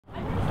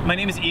My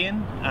name is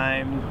Ian.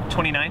 I'm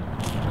 29.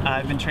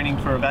 I've been training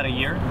for about a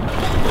year.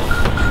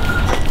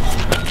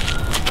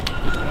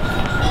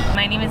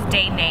 My name is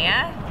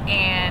Danae,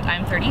 and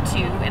I'm 32,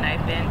 and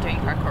I've been doing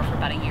parkour for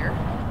about a year.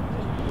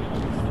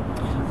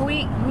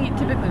 We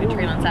typically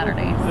train on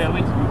Saturdays. Yeah,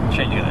 we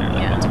train together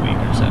like once a week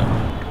or so.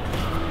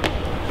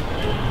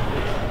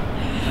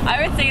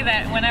 I would say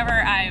that whenever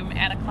I'm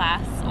at a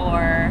class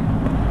or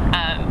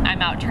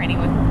I'm out training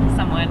with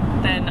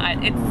someone, then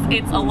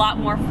it's a lot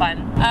more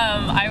fun.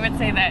 I would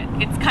say that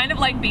it's kind of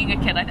like being a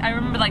kid. I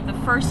remember like the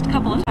first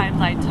couple of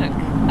times I took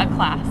a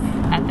class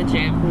at the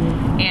gym,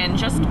 and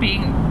just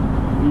being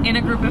in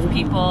a group of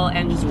people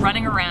and just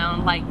running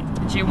around like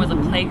the gym was a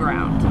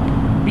playground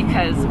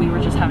because we were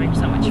just having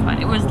so much fun.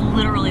 It was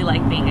literally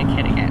like being a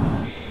kid again.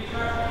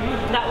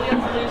 That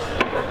wheel's loose,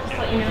 just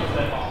let you know.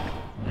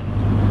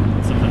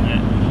 Something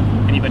that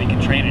anybody can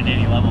train at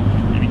any level.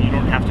 I mean, you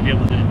don't have to be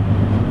able to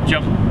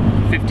jump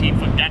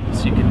 15-foot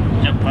gaps. You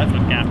can jump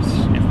 5-foot gaps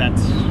if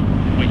that's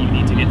what you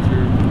need to get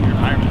through your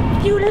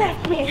environment. You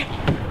left me.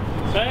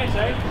 Sorry.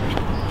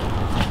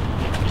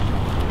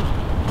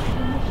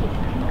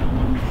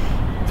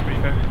 That's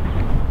pretty fair.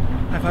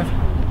 High five.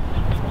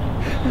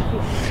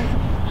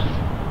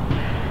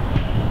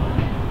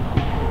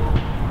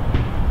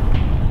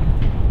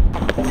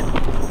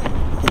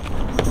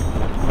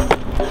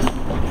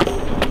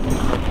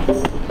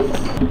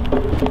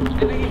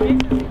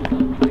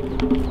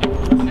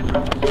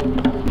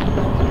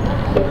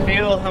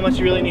 Feel how much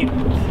you really need.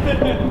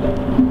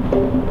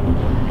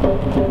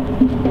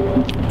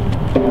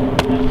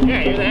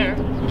 Yeah, you're there.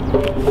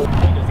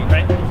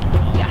 Right?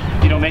 Yeah.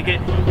 If you don't make it,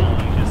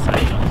 just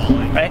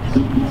right?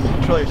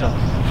 Control yourself.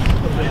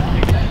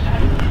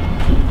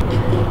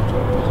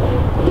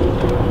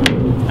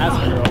 That's a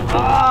girl.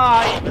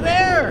 Ah, you're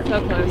there! So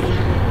close.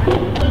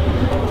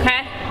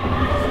 Okay.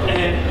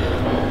 And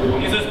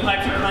use those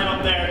pipes to climb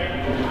up there.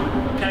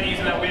 Kind of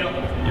using that wheel.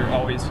 You're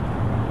always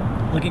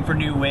looking for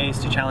new ways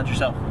to challenge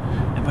yourself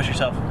and push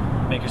yourself,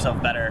 make yourself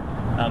better.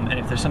 And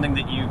if there's something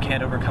that you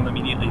can't overcome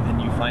immediately, then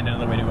you find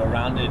another way to go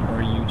around it,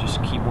 or you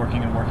just keep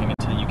working and working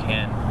until you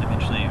can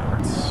eventually. Or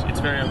it's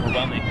very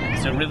overwhelming.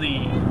 So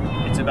really,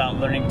 it's about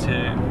learning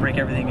to break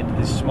everything into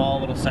these small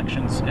little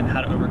sections and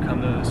how to overcome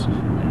those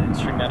and then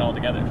string that all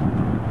together.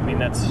 I mean,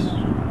 that's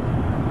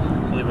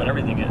really what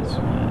everything is.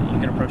 You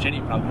can approach any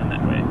problem in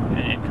that way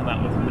and come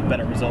out with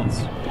better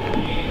results.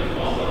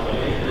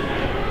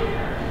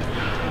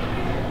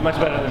 Much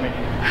better than me.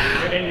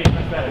 Your Indy,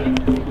 much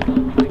better.